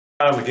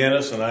I'm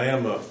McInnis, and I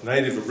am a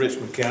native of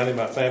Richmond County.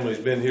 My family's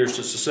been here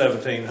since the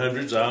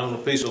 1700s. I own a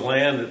piece of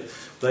land that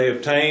they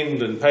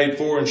obtained and paid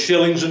for in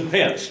shillings and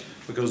pence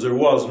because there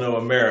was no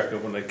America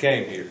when they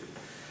came here.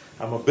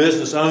 I'm a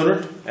business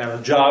owner and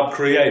a job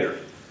creator.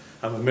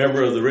 I'm a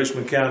member of the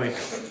Richmond County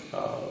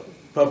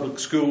Public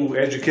School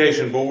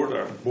Education Board,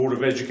 our Board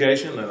of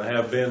Education, and I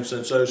have been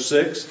since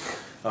 '06.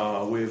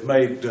 We've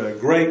made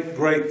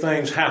great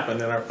things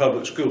happen in our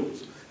public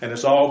schools, and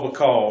it's all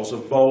because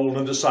of bold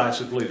and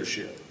decisive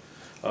leadership.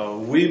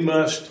 We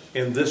must,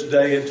 in this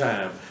day and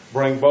time,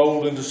 bring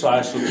bold and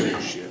decisive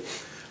leadership.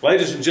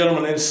 Ladies and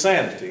gentlemen,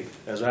 insanity,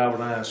 as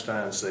Albert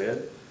Einstein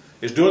said,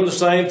 is doing the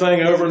same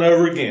thing over and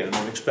over again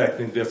and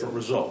expecting different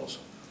results.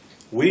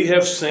 We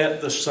have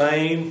sent the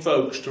same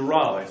folks to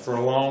Raleigh for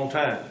a long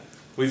time.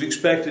 We've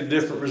expected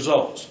different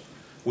results.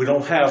 We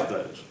don't have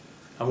those.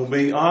 I'm going to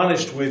be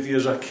honest with you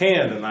as I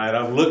can tonight.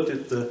 I've looked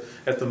at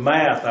the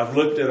math. I've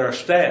looked at our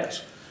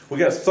stats. We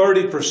got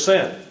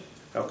 30%,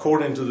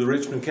 according to the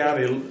Richmond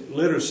County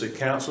Literacy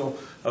Council,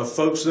 of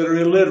folks that are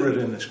illiterate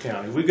in this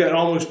county. We've got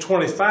almost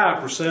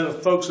 25%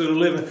 of folks that are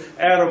living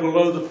at or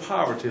below the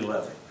poverty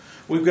level.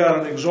 We've got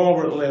an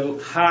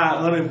exorbitantly high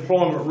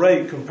unemployment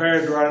rate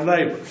compared to our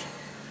neighbors.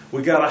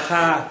 We've got a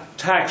high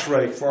tax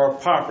rate for our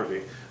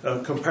property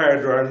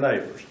compared to our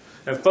neighbors.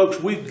 And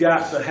folks, we've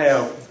got to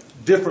have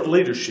different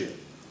leadership.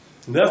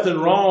 Nothing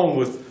wrong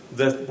with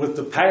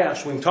the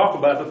past. We can talk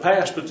about the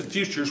past, but the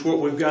future is what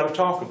we've got to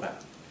talk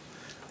about.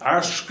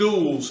 Our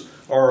schools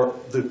are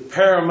the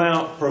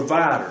paramount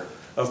provider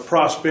of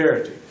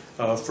prosperity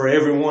for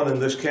everyone in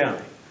this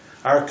county.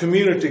 Our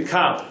community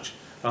college,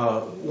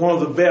 one of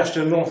the best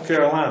in North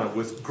Carolina,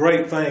 with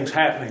great things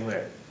happening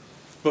there.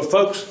 But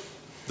folks,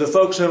 the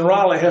folks in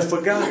Raleigh have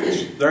forgotten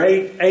us. There are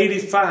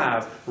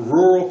 85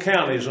 rural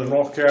counties in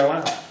North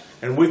Carolina,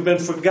 and we've been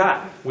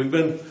forgotten. We've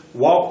been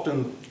walked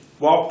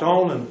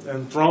on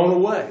and thrown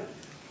away.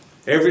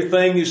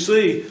 Everything you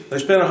see, they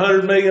spent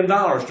 $100 million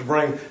to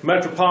bring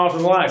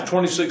Metropolitan Life,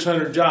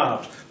 2,600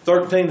 jobs,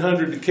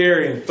 1,300 to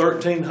Cary and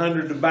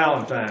 1,300 to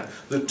Ballantyne,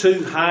 the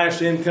two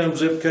highest income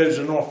zip codes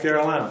in North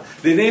Carolina.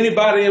 Did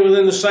anybody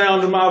within the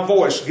sound of my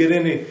voice get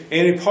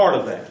any part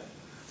of that?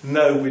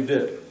 No, we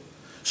didn't.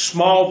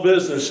 Small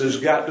business has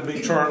got to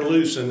be turned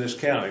loose in this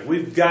county.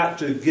 We've got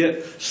to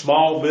get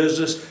small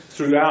business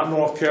throughout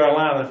North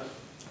Carolina,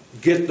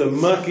 get the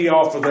monkey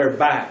off of their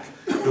back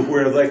to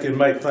where they can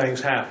make things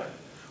happen.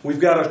 We've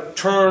got to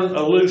turn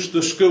loose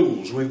the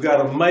schools. We've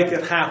got to make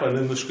it happen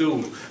in the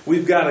schools.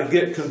 We've got to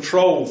get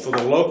control for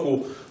the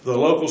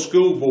local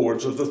school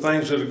boards of the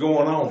things that are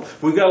going on.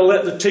 We've got to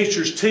let the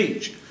teachers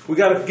teach. We've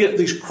got to get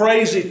these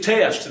crazy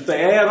tests that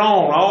they add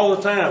on all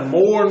the time,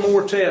 more and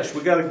more tests.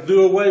 We've got to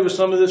do away with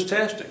some of this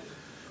testing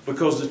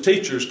because the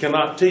teachers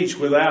cannot teach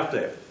without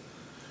that.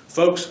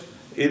 Folks,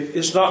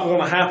 it's not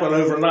going to happen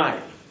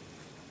overnight,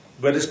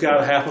 but it's got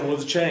to happen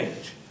with a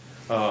change.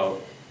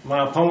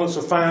 My opponent's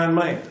a fine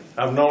man.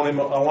 I've known him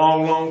a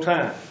long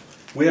time.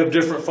 We have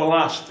different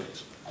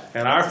philosophies.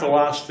 And our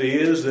philosophy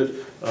is that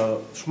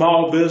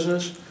small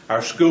business,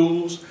 our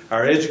schools,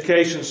 our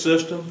education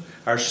system,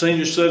 our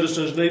senior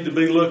citizens need to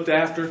be looked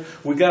after.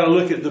 We've got to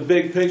look at the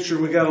big picture.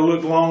 We've got to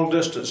look long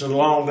distance and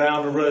long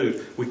down the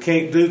road. We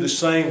can't do the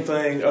same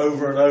thing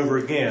over and over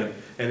again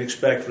and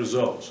expect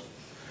results.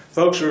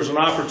 Folks, there's an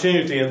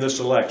opportunity in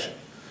this election.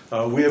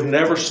 We have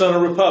never sent a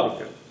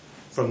Republican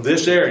from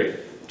this area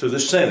to the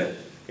Senate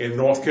in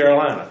North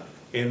Carolina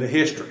in the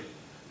history,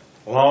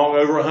 long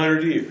over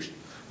 100 years.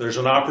 There's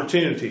an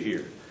opportunity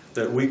here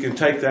that we can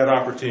take that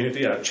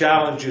opportunity. I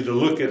challenge you to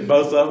look at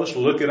both of us,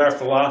 look at our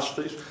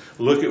philosophies,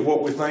 look at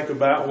what we think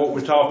about, what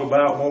we talk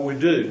about, what we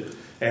do,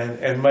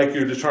 and make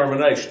your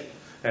determination.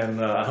 And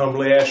I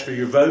humbly ask for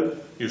your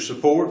vote, your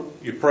support,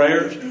 your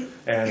prayers,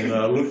 and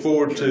look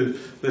forward to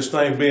this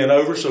thing being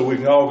over so we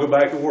can all go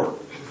back to work.